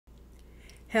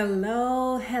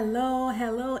Hello, hello,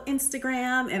 hello,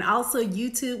 Instagram and also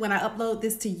YouTube when I upload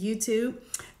this to YouTube.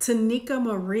 Tanika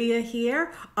Maria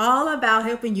here, all about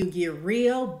helping you get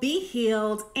real, be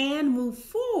healed, and move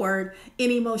forward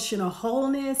in emotional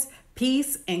wholeness,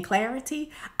 peace, and clarity.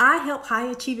 I help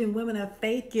high achieving women of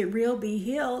faith get real, be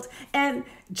healed, and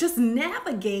just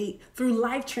navigate through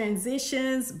life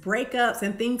transitions, breakups,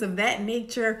 and things of that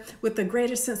nature with a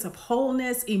greater sense of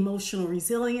wholeness, emotional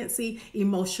resiliency,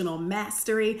 emotional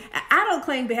mastery. I don't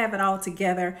claim to have it all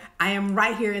together. I am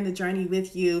right here in the journey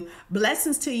with you.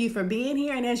 Blessings to you for being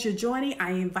here. And as you're joining,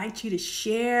 I invite you to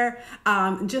share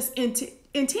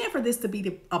intend for this to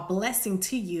be a blessing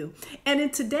to you. And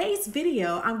in today's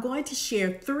video, I'm going to share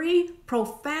 3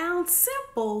 profound,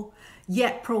 simple,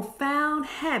 yet profound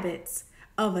habits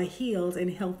of a healed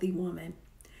and healthy woman.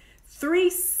 3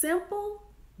 simple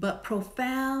but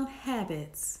profound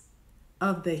habits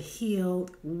of the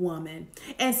healed woman.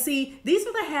 And see, these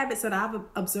are the habits that I've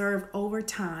observed over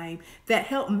time that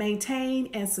help maintain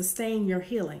and sustain your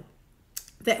healing.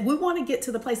 That we want to get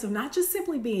to the place of not just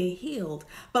simply being healed,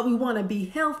 but we want to be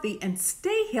healthy and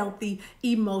stay healthy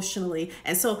emotionally.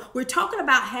 And so we're talking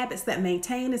about habits that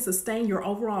maintain and sustain your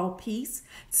overall peace,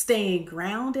 staying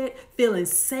grounded, feeling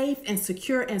safe and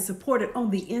secure and supported on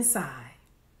the inside.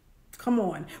 Come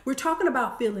on. We're talking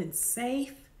about feeling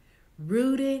safe,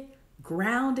 rooted,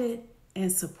 grounded,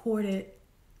 and supported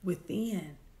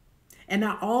within. And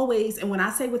not always, and when I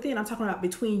say within, I'm talking about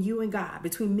between you and God,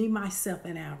 between me, myself,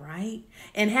 and I, right?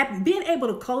 And being able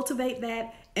to cultivate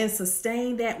that and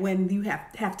sustain that when you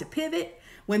have to pivot,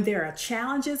 when there are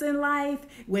challenges in life,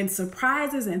 when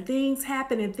surprises and things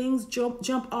happen and things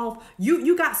jump off,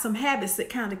 you got some habits that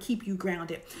kind of keep you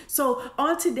grounded. So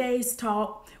on today's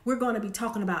talk, we're going to be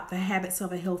talking about the habits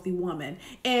of a healthy woman.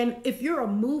 And if you're a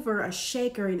mover, a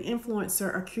shaker, an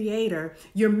influencer, a creator,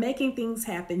 you're making things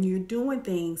happen, you're doing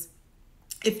things.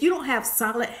 If you don't have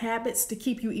solid habits to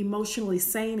keep you emotionally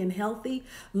sane and healthy,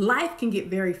 life can get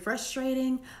very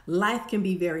frustrating. Life can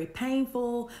be very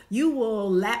painful. You will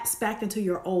lapse back into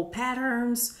your old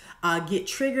patterns, get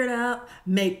triggered up,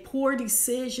 make poor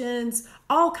decisions,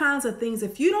 all kinds of things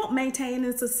if you don't maintain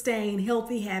and sustain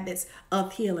healthy habits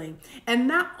of healing. And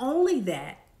not only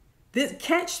that,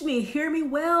 catch me, hear me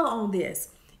well on this.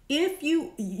 If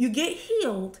you get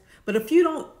healed, but if you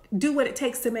don't do what it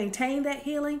takes to maintain that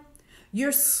healing,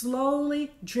 you're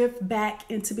slowly drift back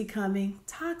into becoming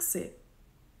toxic.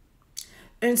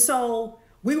 And so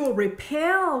we will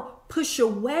repel, push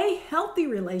away healthy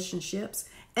relationships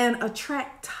and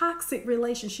attract toxic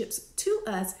relationships to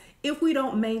us if we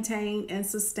don't maintain and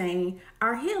sustain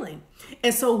our healing.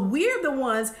 And so we're the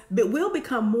ones that will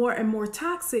become more and more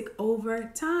toxic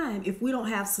over time if we don't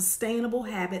have sustainable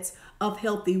habits of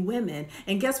healthy women.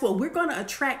 And guess what? We're going to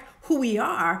attract who we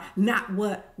are, not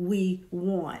what we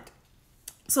want.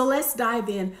 So let's dive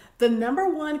in. The number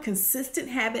 1 consistent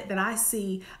habit that I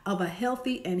see of a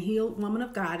healthy and healed woman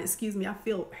of God, excuse me, I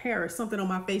feel hair or something on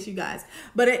my face, you guys.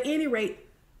 But at any rate,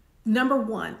 number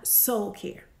 1, soul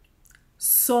care.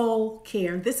 Soul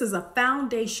care. This is a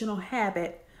foundational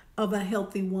habit of a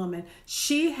healthy woman.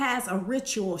 She has a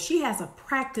ritual. She has a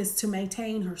practice to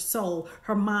maintain her soul,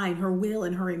 her mind, her will,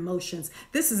 and her emotions.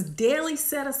 This is daily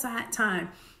set aside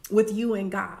time with you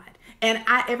and God. And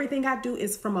everything I do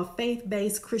is from a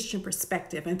faith-based Christian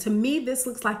perspective. And to me, this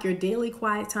looks like your daily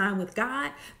quiet time with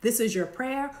God. This is your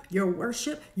prayer, your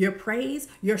worship, your praise,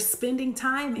 your spending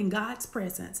time in God's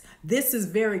presence. This is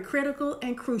very critical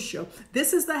and crucial.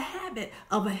 This is the habit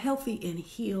of a healthy and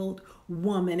healed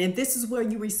woman. And this is where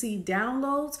you receive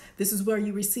downloads. This is where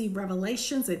you receive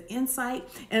revelations and insight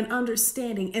and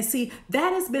understanding. And see,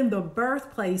 that has been the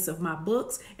birthplace of my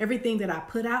books. Everything that I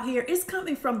put out here is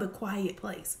coming from the quiet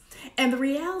place. And the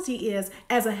reality is,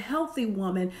 as a healthy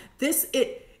woman,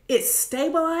 it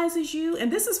stabilizes you.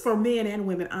 And this is for men and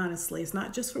women, honestly. It's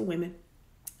not just for women.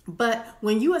 But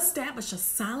when you establish a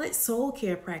solid soul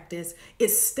care practice, it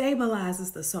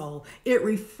stabilizes the soul, it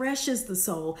refreshes the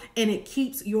soul, and it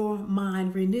keeps your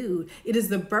mind renewed. It is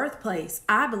the birthplace,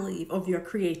 I believe, of your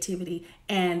creativity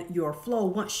and your flow.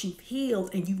 Once you've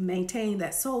healed and you've maintained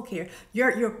that soul care,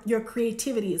 your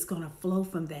creativity is going to flow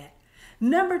from that.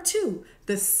 Number 2,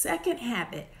 the second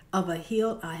habit of a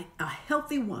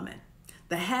healthy woman,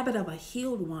 the habit of a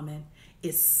healed woman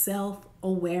is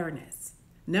self-awareness.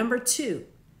 Number 2,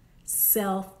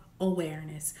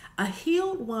 self-awareness. A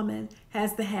healed woman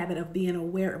has the habit of being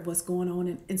aware of what's going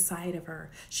on inside of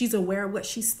her. She's aware of what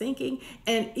she's thinking.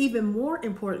 And even more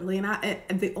importantly,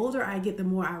 and the older I get, the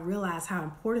more I realize how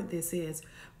important this is,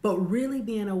 but really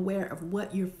being aware of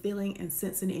what you're feeling and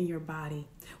sensing in your body.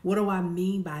 What do I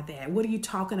mean by that? What are you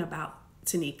talking about?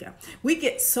 Tanika. We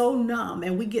get so numb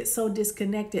and we get so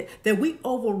disconnected that we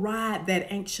override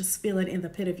that anxious feeling in the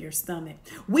pit of your stomach.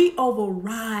 We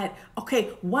override,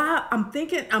 okay, why I'm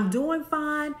thinking I'm doing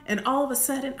fine and all of a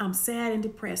sudden I'm sad and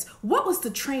depressed. What was the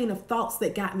train of thoughts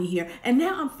that got me here? And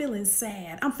now I'm feeling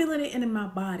sad. I'm feeling it in my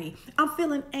body. I'm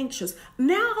feeling anxious.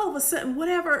 Now all of a sudden,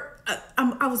 whatever,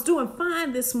 I was doing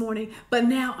fine this morning, but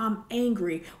now I'm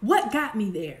angry. What got me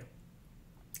there?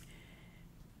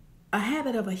 A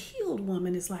habit of a healed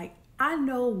woman is like, I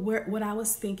know what I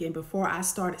was thinking before I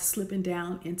started slipping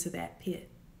down into that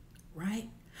pit, right?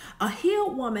 A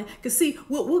healed woman, because see,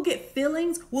 we'll get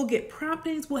feelings, we'll get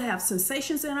promptings, we'll have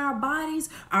sensations in our bodies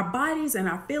and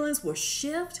our feelings will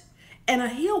shift. And a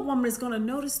healed woman is going to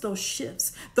notice those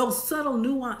shifts, those subtle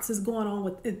nuances going on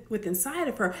with inside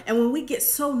of her. And when we get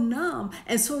so numb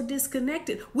and so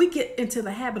disconnected, we get into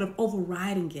the habit of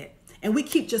overriding it. And we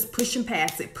keep just pushing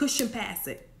past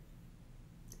it.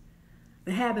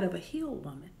 The habit of a healed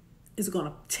woman is going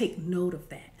to take note of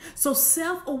that. So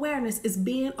self-awareness is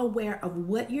being aware of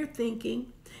what you're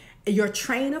thinking, your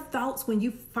train of thoughts when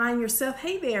you find yourself,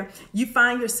 hey there, you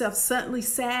find yourself suddenly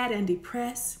sad and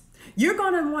depressed. You're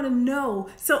going to want to know.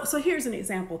 So here's an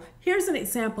example. Here's an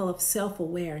example of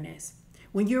self-awareness.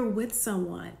 When you're with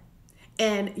someone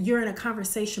and you're in a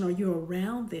conversation or you're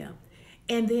around them,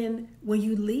 and then when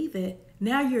you leave it,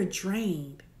 now you're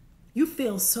drained. You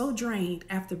feel so drained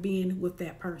after being with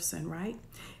that person, right?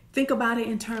 Think about it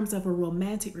in terms of a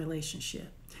romantic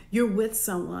relationship. You're with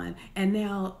someone and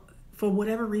now for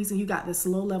whatever reason you got this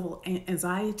low level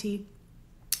anxiety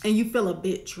and you feel a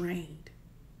bit drained.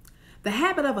 The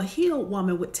habit of a healed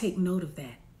woman would take note of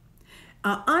that.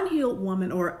 An unhealed woman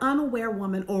or unaware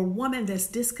woman or woman that's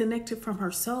disconnected from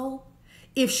her soul,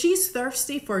 if she's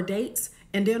thirsty for dates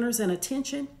and dinners and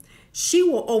attention, she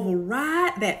will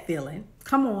override that feeling.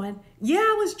 Come on. Yeah,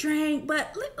 I was drained,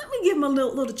 but let me give them a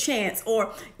little chance.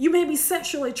 Or you may be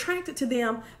sexually attracted to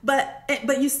them, but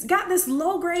you got this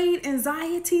low-grade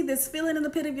anxiety, this feeling in the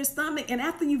pit of your stomach. And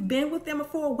after you've been with them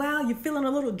for a while, you're feeling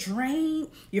a little drained.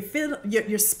 You feel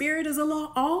your spirit is a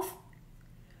little off.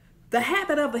 The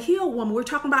habit of a healed woman, we're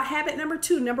talking about habit number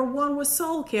 2. Number 1 was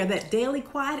soul care, that daily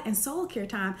quiet and soul care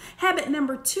time. Habit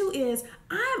number 2 is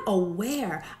I'm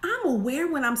aware. I'm aware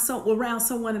when I'm around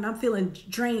someone and I'm feeling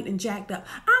drained and jacked up.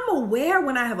 I'm aware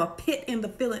when I have a pit in the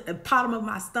bottom of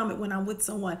my stomach when I'm with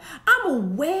someone. I'm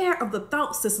aware of the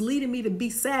thoughts that's leading me to be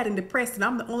sad and depressed, and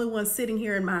I'm the only one sitting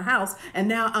here in my house and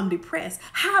now I'm depressed.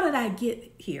 How did I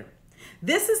get here?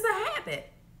 This is the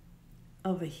habit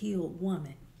of a healed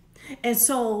woman. And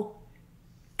so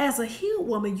as a healed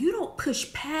woman, you don't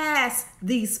push past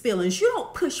these feelings. You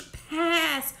don't push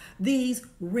past these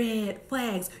red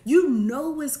flags. You know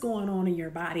what's going on in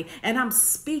your body. And I'm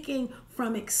speaking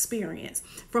from experience,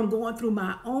 from going through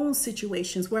my own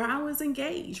situations where I was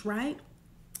engaged, right?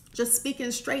 Just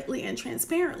speaking straightly and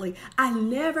transparently, I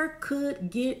never could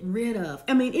get rid of.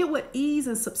 I mean, it would ease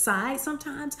and subside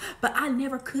sometimes, but I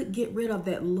never could get rid of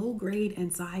that low-grade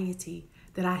anxiety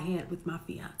that I had with my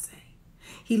fiance.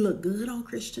 He looked good on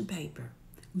Christian paper,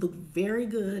 looked very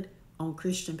good on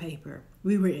Christian paper.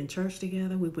 We were in church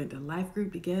together. We went to life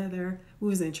group together. We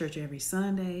was in church every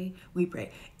Sunday. We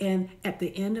prayed. And at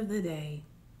the end of the day,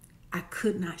 I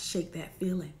could not shake that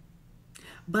feeling.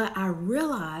 But I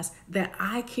realized that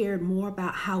I cared more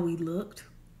about how we looked.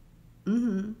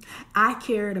 I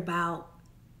cared about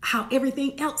how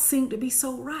everything else seemed to be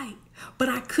so right. But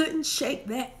I couldn't shake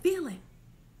that feeling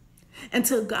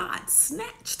until God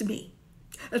snatched me.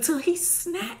 Until he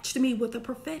snatched me with a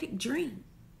prophetic dream.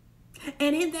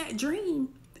 And in that dream,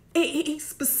 he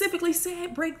specifically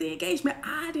said, break the engagement.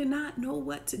 I did not know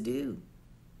what to do.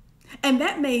 And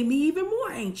that made me even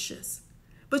more anxious.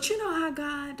 But you know how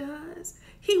God does.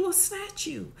 He will snatch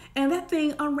you. And that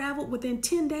thing unraveled within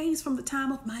 10 days from the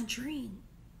time of my dream.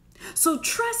 So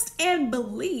trust and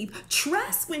believe.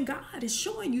 Trust when God is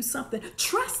showing you something.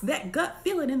 Trust that gut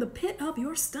feeling in the pit of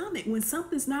your stomach when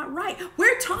something's not right.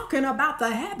 We're talking about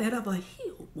the habit of a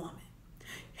healed woman.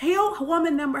 Healed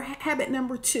woman habit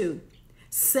number 2,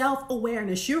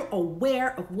 self-awareness. You're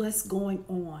aware of what's going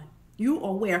on. You're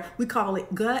aware. We call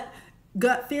it gut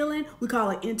feeling. We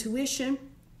call it intuition.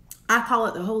 I call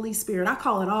it the Holy Spirit. I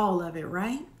call it all of it,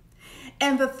 right?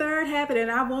 And the third habit,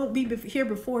 and I won't be here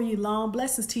before you long.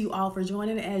 Blessings to you all for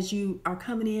joining. As you are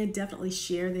coming in, definitely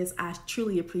share this. I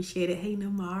truly appreciate it. Hey,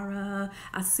 Namara.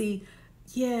 I see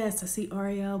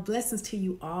Ariel. Blessings to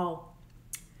you all.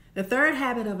 The third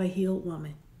habit of a healed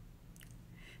woman,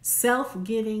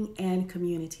 self-giving and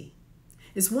community.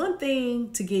 It's one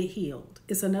thing to get healed.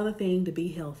 It's another thing to be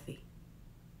healthy.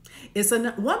 It's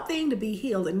one thing to be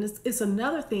healed, and it's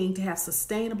another thing to have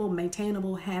sustainable,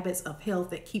 maintainable habits of health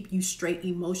that keep you straight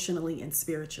emotionally and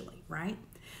spiritually, right?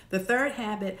 The third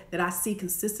habit that I see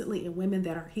consistently in women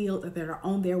that are healed or that are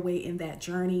on their way in that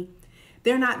journey,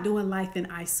 they're not doing life in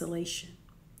isolation.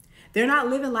 They're not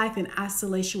living life in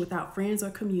isolation without friends or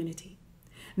community.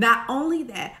 Not only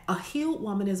that, a healed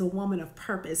woman is a woman of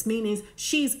purpose, meaning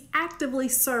she's actively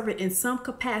serving in some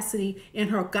capacity in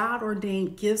her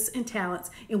God-ordained gifts and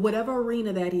talents in whatever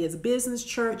arena that is: business,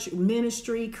 church,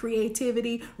 ministry,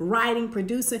 creativity, writing,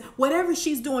 producing, whatever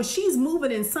she's doing, she's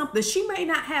moving in something. She may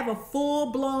not have a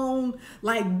full-blown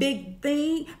like big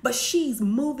thing, but she's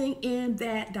moving in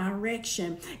that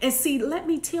direction. And see, let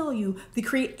me tell you, the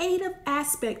creative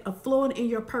aspect of flowing in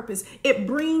your purpose, it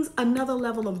brings another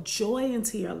level of joy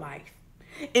into your life.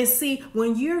 And see,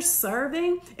 when you're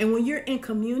serving and when you're in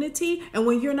community and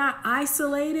when you're not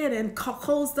isolated and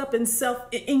closed up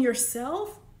in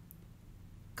yourself,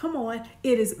 come on,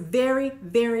 it is very,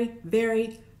 very,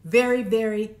 very, very,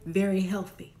 very, very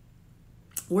healthy.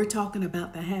 We're talking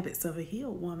about the habits of a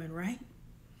healed woman, right?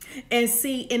 And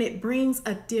see, and it brings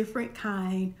a different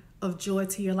kind of joy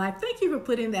to your life. Thank you for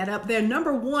putting that up there.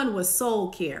 Number one was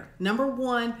soul care. Number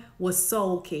one was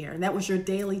soul care. And that was your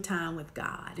daily time with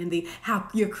God and how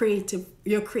your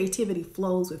creativity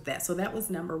flows with that. So that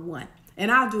was number one.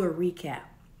 And I'll do a recap.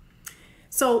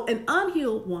 So an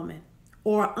unhealed woman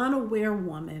or unaware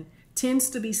woman tends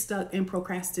to be stuck in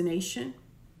procrastination.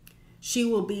 She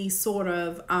will be sort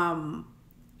of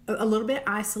a little bit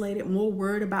isolated, more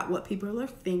worried about what people are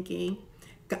thinking,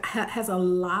 has a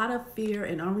lot of fear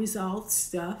and unresolved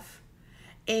stuff,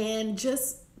 and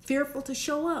just fearful to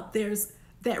show up. There's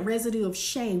that residue of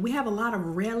shame. We have a lot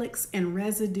of relics and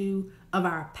residue of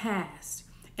our past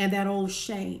and that old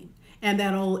shame and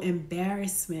that old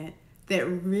embarrassment that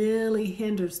really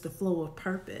hinders the flow of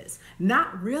purpose.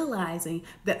 Not realizing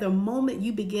that the moment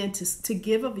you begin to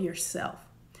give of yourself,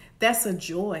 that's a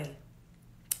joy.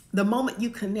 The moment you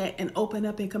connect and open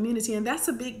up in community, and that's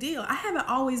a big deal. I haven't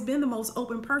always been the most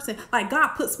open person. Like, God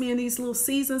puts me in these little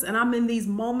seasons and I'm in these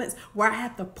moments where I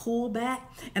have to pull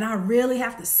back and I really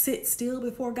have to sit still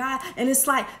before God. And it's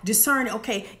like discerning,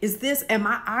 okay, am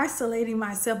I isolating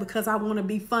myself because I want to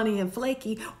be funny and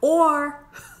flaky, or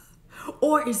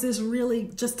is this really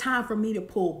just time for me to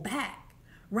pull back?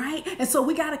 Right? And so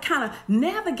we got to kind of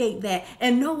navigate that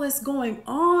and know what's going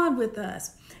on with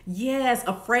us. Yes,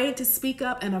 afraid to speak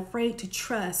up and afraid to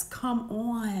trust. Come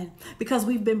on, because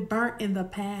we've been burnt in the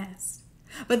past.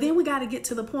 But then we got to get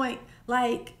to the point,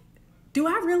 like, do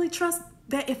I really trust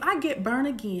that if I get burnt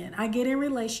again, I get in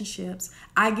relationships,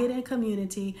 I get in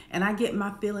community, and I get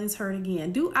my feelings hurt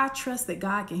again? Do I trust that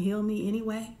God can heal me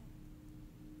anyway?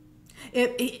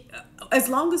 As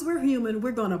long as we're human,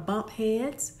 we're going to bump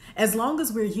heads. As long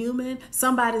as we're human,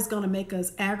 somebody's going to make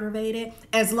us aggravated.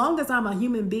 As long as I'm a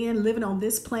human being living on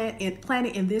this planet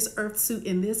in this earth suit,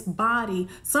 in this body,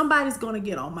 somebody's going to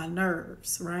get on my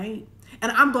nerves, right?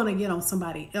 And I'm going to get on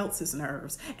somebody else's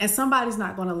nerves. And somebody's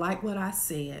not going to like what I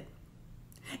said.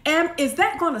 And is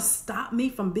that going to stop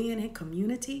me from being in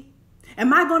community?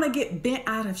 Am I going to get bent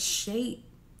out of shape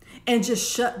and just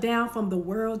shut down from the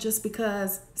world just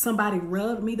because somebody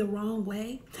rubbed me the wrong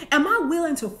way? Am I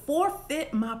willing to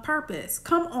forfeit my purpose?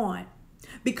 Come on.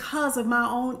 Because of my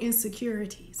own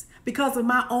insecurities, because of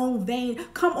my own vain.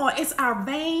 Come on, it's our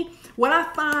vain. What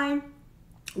I find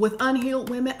with unhealed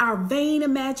women, our vain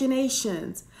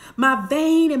imaginations. My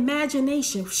vain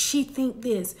imagination, she think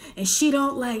this and she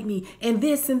don't like me and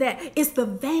this and that. It's the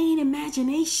vain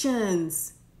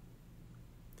imaginations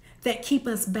that keep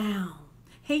us bound.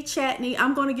 Hey, Chatney,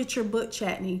 I'm going to get your book,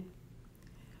 Chatney.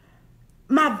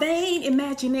 My vain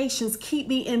imaginations keep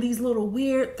me in these little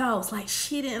weird thoughts, like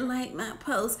she didn't like my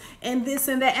post and this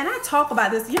and that. And I talk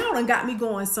about this. Y'all done got me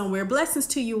going somewhere. Blessings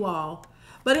to you all.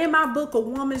 But in my book, A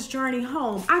Woman's Journey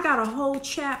Home, I got a whole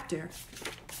chapter.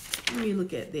 Let me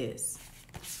look at this.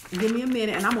 Give me a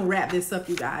minute and I'm going to wrap this up,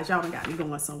 you guys. Y'all done got me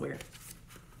going somewhere.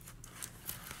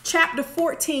 Chapter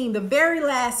 14, the very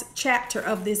last chapter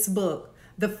of this book.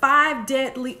 The 5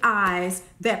 deadly eyes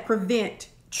that prevent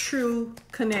true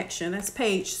connection. That's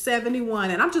page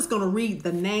 71. And I'm just going to read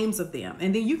the names of them.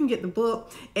 And then you can get the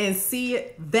book and see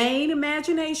it. Vain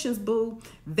imaginations, boo.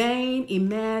 Vain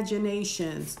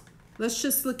imaginations. Let's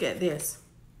just look at this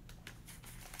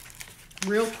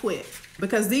real quick.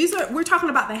 Because we're talking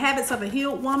about the habits of a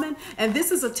healed woman. And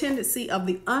this is a tendency of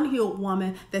the unhealed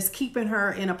woman that's keeping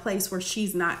her in a place where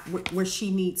she's not, where she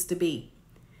needs to be.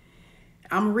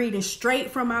 I'm reading straight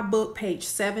from my book, page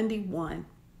 71.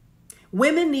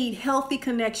 Women need healthy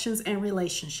connections and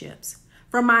relationships.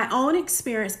 From my own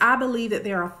experience, I believe that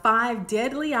there are 5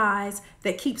 deadly eyes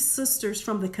that keep sisters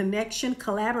from the connection,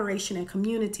 collaboration, and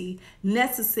community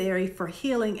necessary for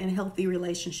healing and healthy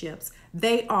relationships.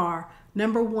 They are: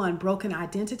 number 1, broken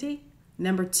identity;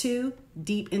 number 2,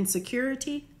 deep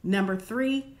insecurity; number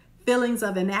 3, feelings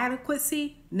of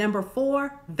inadequacy; number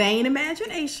 4, vain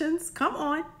imaginations. Come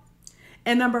on.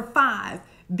 And number 5,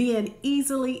 being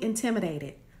easily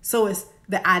intimidated. So it's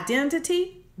the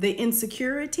identity, the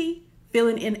insecurity,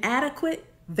 feeling inadequate,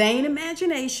 vain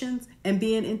imaginations, and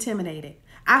being intimidated.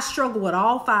 I struggle with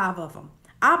all 5 of them.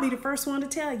 I'll be the first one to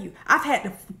tell you. I've had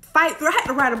to fight through, I had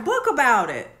to write a book about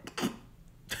it.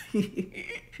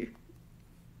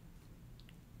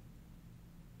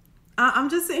 I'm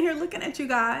just sitting here looking at you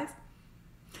guys.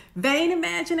 Vain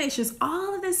imaginations,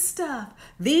 all of this stuff.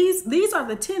 These are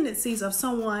the tendencies of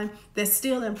someone that's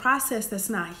still in process, that's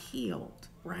not healed,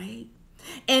 right?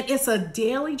 And it's a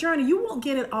daily journey. You won't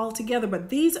get it all together, but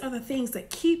these are the things that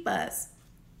keep us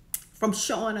from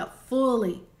showing up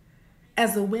fully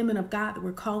as the women of God that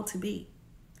we're called to be.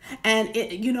 And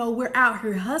we're out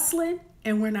here hustling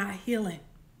and we're not healing.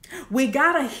 We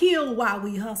gotta heal while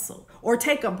we hustle, or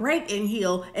take a break and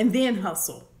heal and then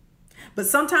hustle. But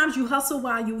sometimes you hustle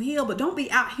while you heal, but don't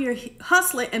be out here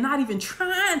hustling and not even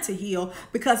trying to heal,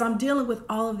 because I'm dealing with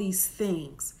all of these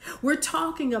things. We're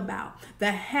talking about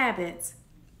the habits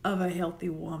of a healthy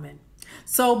woman.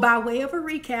 So by way of a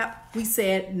recap, we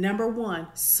said number 1,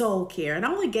 soul care. And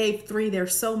I only gave 3.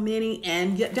 There's so many.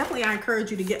 And definitely I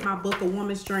encourage you to get my book, A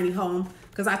Woman's Journey Home,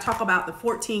 because I talk about the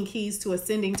 14 keys to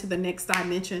ascending to the next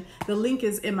dimension. The link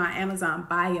is in my Amazon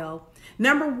bio.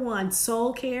 Number 1,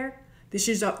 soul care. This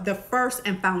is the first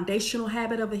and foundational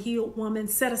habit of a healed woman.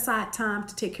 Set aside time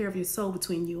to take care of your soul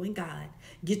between you and God.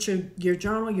 Get your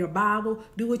journal, your Bible,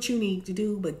 do what you need to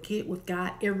do, but get with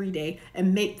God every day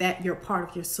and make that your part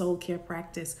of your soul care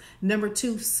practice. Number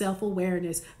 2,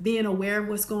 self-awareness. Being aware of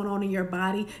what's going on in your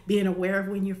body, being aware of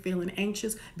when you're feeling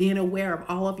anxious, being aware of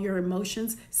all of your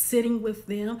emotions, sitting with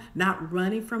them, not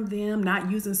running from them,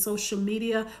 not using social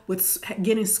media with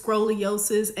getting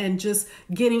scroliosis and just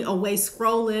getting away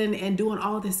scrolling and doing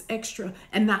all this extra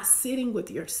and not sitting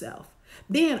with yourself.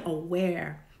 Being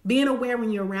aware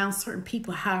when you're around certain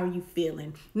people, how are you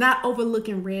feeling? Not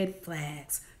overlooking red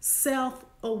flags.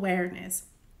 Self-awareness.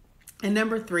 And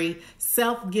number 3,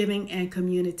 self-giving and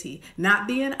community. Not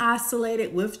being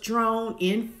isolated, withdrawn,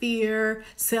 in fear,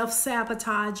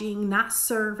 self-sabotaging, not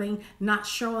serving, not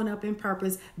showing up in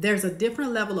purpose. There's a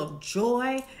different level of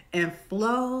joy and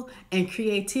flow and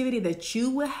creativity that you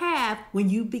will have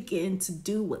when you begin to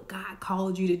do what God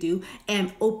called you to do,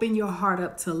 and open your heart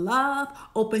up to love,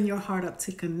 open your heart up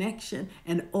to connection,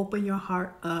 and open your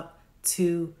heart up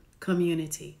to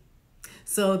community.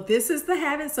 So this is the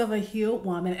habits of a healed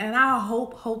woman, and I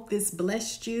hope this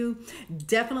blessed you.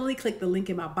 Definitely click the link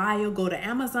in my bio, go to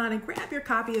Amazon and grab your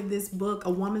copy of this book, A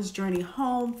Woman's Journey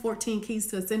Home, 14 Keys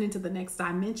to Ascending to the Next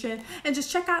Dimension. And just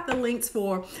check out the links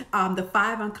for the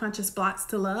 5 unconscious blocks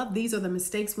to love. These are the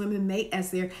mistakes women make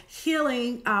as they're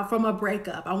healing from a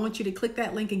breakup. I want you to click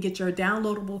that link and get your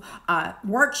downloadable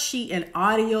worksheet and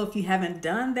audio if you haven't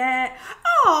done that.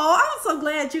 Oh, I'm so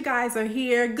glad you guys are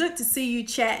here. Good to see you,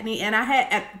 Chatney. And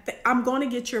I'm going to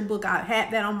get your book. I had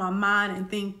that on my mind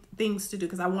and things to do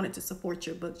because I wanted to support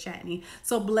your book, Chatney.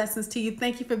 So blessings to you.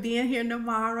 Thank you for being here,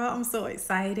 Namara. I'm so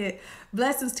excited.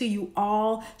 Blessings to you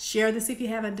all. Share this if you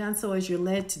haven't done so, as you're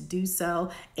led to do so.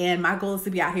 And my goal is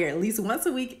to be out here at least once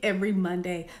a week, every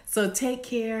Monday. So take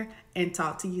care and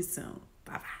talk to you soon.